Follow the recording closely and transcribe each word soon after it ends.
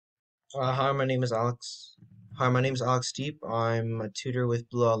Hi, my name is Alex. Hi, my name is Alex Diep. I'm a tutor with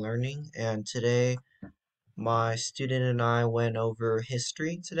Blue Owl Learning, and today my student and I went over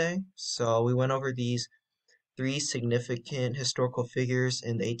history today. So we went over these three significant historical figures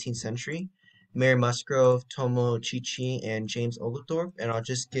in the 18th century: Mary Musgrove, Tomo Chichi, and James Oglethorpe. And I'll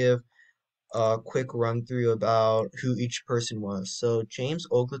just give a quick run through about who each person was. So James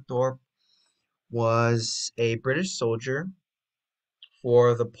Oglethorpe was a British soldier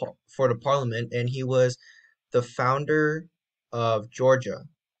for the Parliament, and he was the founder of Georgia.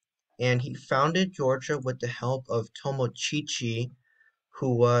 And he founded Georgia with the help of Tomochichi,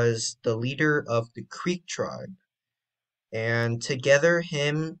 who was the leader of the Creek tribe. And together,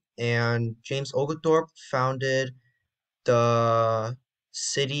 him and James Oglethorpe founded the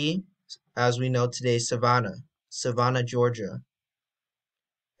city as we know today, Savannah, Georgia.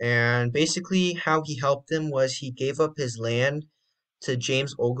 And basically, how he helped them was he gave up his land to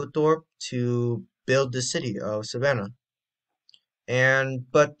James Oglethorpe to build the city of Savannah. And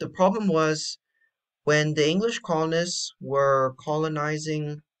but the problem was when the English colonists were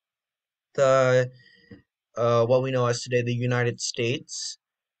colonizing the what we know as today the United States,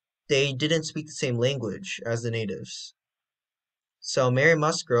 they didn't speak the same language as the natives. So Mary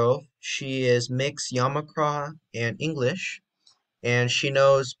Musgrove, she is mixed Yamakra and English, and she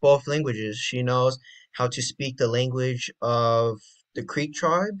knows both languages. She knows how to speak the language of the Creek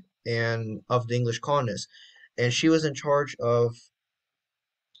tribe and of the English colonists. And she was in charge of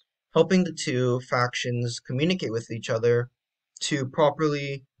helping the two factions communicate with each other to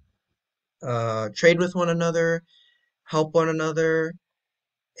properly trade with one another, help one another,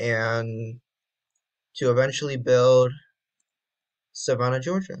 and to eventually build Savannah,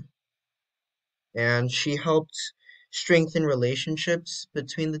 Georgia. And she helped strengthen relationships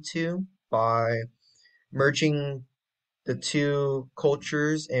between the two by merging the two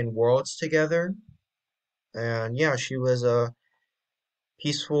cultures and worlds together. And yeah, she was a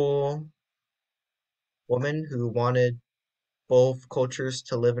peaceful woman who wanted both cultures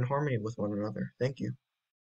to live in harmony with one another. Thank you.